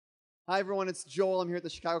Hi, everyone. It's Joel. I'm here at the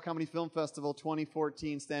Chicago Comedy Film Festival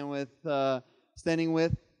 2014, standing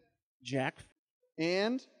with Jack.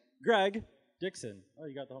 And Greg Dixon. Oh,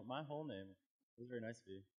 you got my whole name. It was very nice of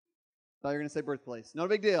you. thought you were going to say birthplace. No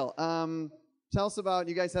big deal. Tell us about,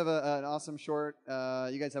 you guys have an awesome short,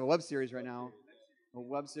 you guys have a web series right now. A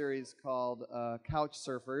web series called Couch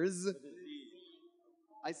Surfers.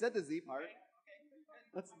 I said the Z part.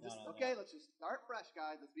 Let's just start fresh,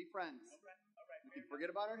 guys. Let's be friends. We can forget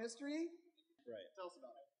about our history. Right. Tell us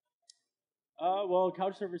about it. Well,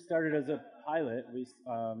 Couchsurfers started as a pilot. We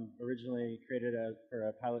originally created for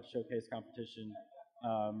a pilot showcase competition.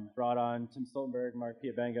 Brought on Tim Stoltenberg, Mark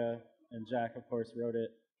Piabenga, and Jack, of course, wrote it.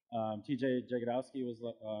 TJ Jagodowski was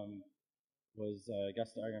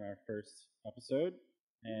guest starring on our first episode.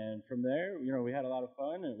 And from there, we had a lot of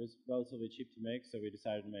fun. It was relatively cheap to make, so we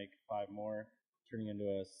decided to make 5 more, turning into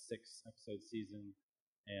a 6-episode season.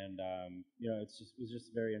 And it was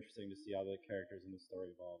just very interesting to see how the characters in the story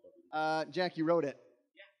evolved. Jack, you wrote it.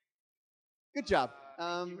 Yeah. Good job.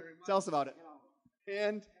 Thank you very much. Tell us about it.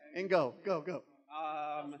 And go. You can hold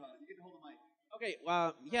the mic. Okay.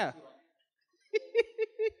 Yeah.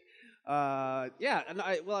 Yeah. And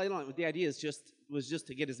the idea was just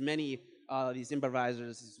to get as many these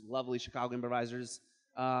improvisers, these lovely Chicago improvisers,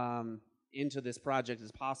 into this project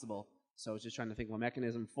as possible. So I was just trying to think of a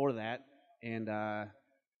mechanism for that, and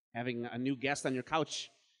having a new guest on your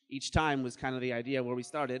couch each time was kind of the idea where we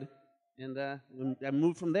started, and I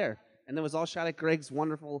moved from there. And that was all shot at Greg's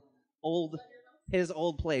wonderful old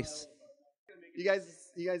place. You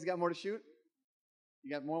guys got more to shoot?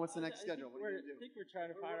 You got more? What's the next schedule? What are you gonna do? I think we're trying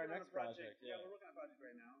to find our next project. Yeah, we're working on a project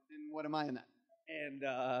right now. And what am I in that? And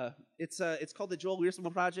it's called the Joel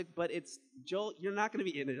Wiersma Project, but it's Joel. You're not going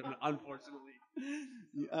to be in it, unfortunately.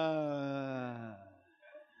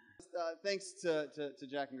 Thanks to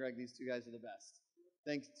Jack and Greg. These two guys are the best.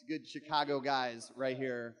 Thanks to good Chicago guys right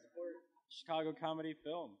here. Chicago comedy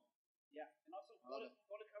film. Yeah, and also go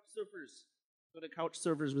to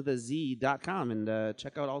Couchsurfers with a Z.com and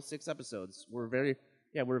check out all 6 episodes. We're very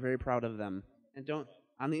proud of them. And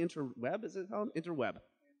on the interweb, is it called interweb?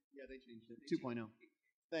 Yeah, they changed it. 2.0.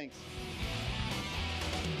 Thanks.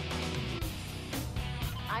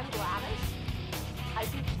 I'm Gladys. I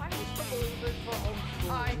do Chinese for believers for homeschoolers.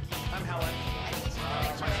 Hi, I'm Helen.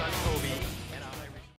 My son's Toby.